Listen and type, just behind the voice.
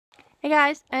Hey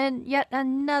guys, and yet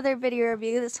another video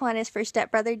review. This one is for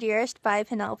Stepbrother Dearest by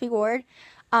Penelope Ward.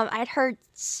 I'd heard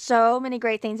so many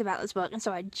great things about this book, and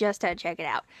so I just had to check it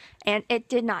out. And it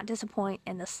did not disappoint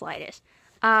in the slightest.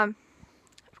 Of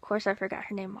course, I forgot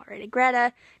her name already.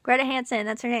 Greta Hansen,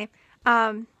 that's her name.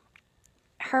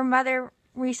 Her mother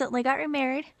recently got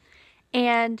remarried,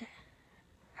 and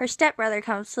her stepbrother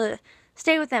comes to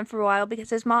stay with them for a while because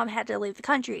his mom had to leave the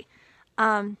country.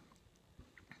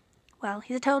 Well,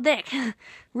 he's a total dick.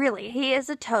 Really, he is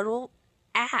a total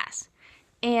ass.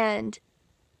 And,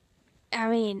 I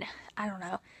mean, I don't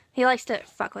know. He likes to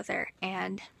fuck with her,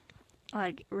 and,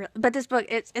 like, but this book,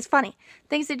 it's funny.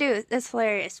 Things to do, it's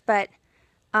hilarious, but,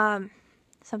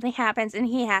 something happens, and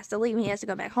he has to leave, he has to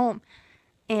go back home.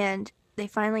 And they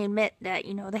finally admit that,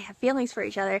 they have feelings for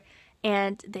each other,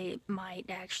 and they might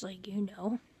actually,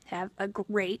 have a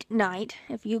great night,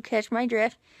 if you catch my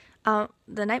drift,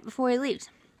 the night before he leaves.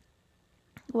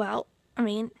 Well, I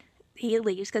mean, he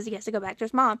leaves because he has to go back to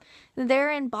his mom. They're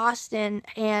in Boston,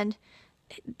 and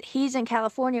he's in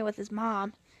California with his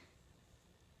mom.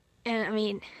 And, I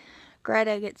mean,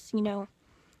 Greta gets,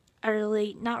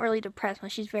 utterly, not really depressed,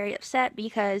 but she's very upset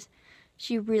because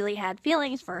she really had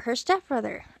feelings for her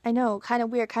stepbrother. I know, kind of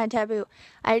weird, kind of taboo.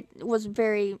 I was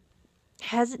very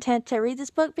hesitant to read this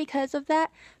book because of that,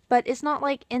 but it's not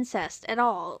like incest at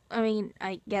all. I mean,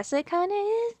 I guess it kind of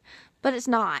is, but it's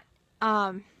not.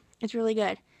 It's really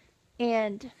good.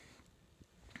 And,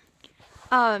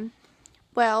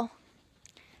 well,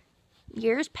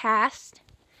 years passed,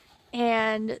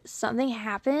 and something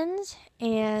happens,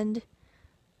 and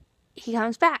he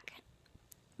comes back.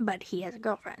 But he has a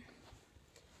girlfriend.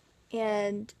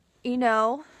 And,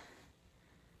 what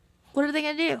are they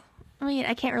gonna do? I mean,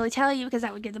 I can't really tell you because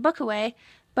that would give the book away,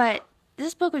 but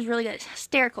this book was really good. It's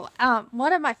hysterical.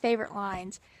 One of my favorite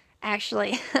lines,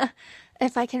 actually,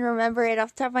 if I can remember it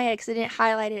off the top of my head because I didn't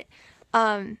highlight it.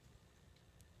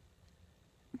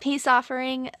 Peace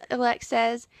offering, Elect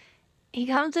says, he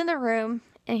comes in the room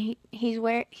and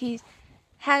he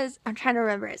has, I'm trying to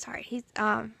remember it, sorry. He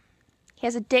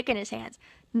has a dick in his hands.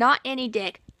 Not any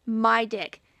dick, my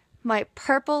dick. My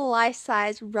purple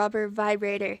life-size rubber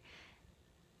vibrator.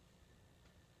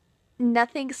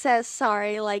 Nothing says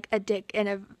sorry like a dick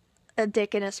and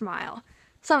a smile.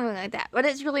 Something like that. But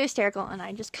it's really hysterical, and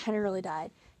I just kind of really died.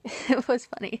 It was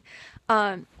funny.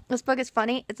 This book is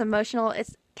funny. It's emotional.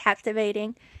 It's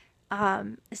captivating.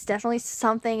 It's definitely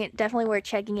something, definitely worth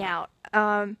checking out.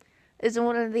 It's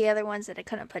one of the other ones that I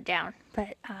couldn't put down.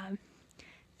 But,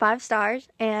 5 stars.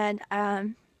 And,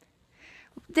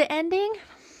 the ending,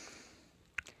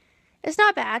 it's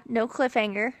not bad. No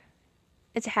cliffhanger.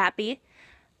 It's happy.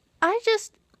 I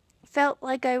just felt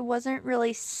like I wasn't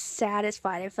really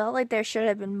satisfied. I felt like there should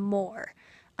have been more.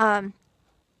 Near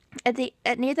the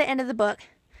end of the book,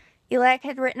 Elec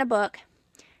had written a book,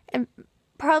 and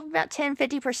probably about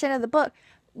 10-50% of the book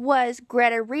was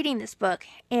Greta reading this book,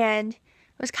 and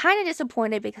I was kind of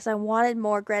disappointed because I wanted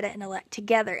more Greta and Elec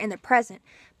together in the present.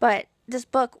 But this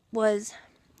book was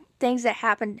things that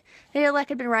happened that Elec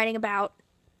had been writing about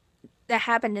that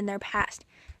happened in their past.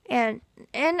 And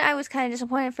I was kind of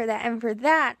disappointed for that. And for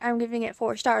that, I'm giving it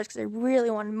 4 stars because I really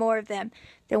wanted more of them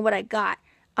than what I got.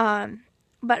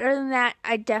 But other than that,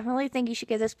 I definitely think you should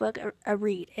give this book a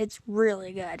read. It's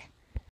really good.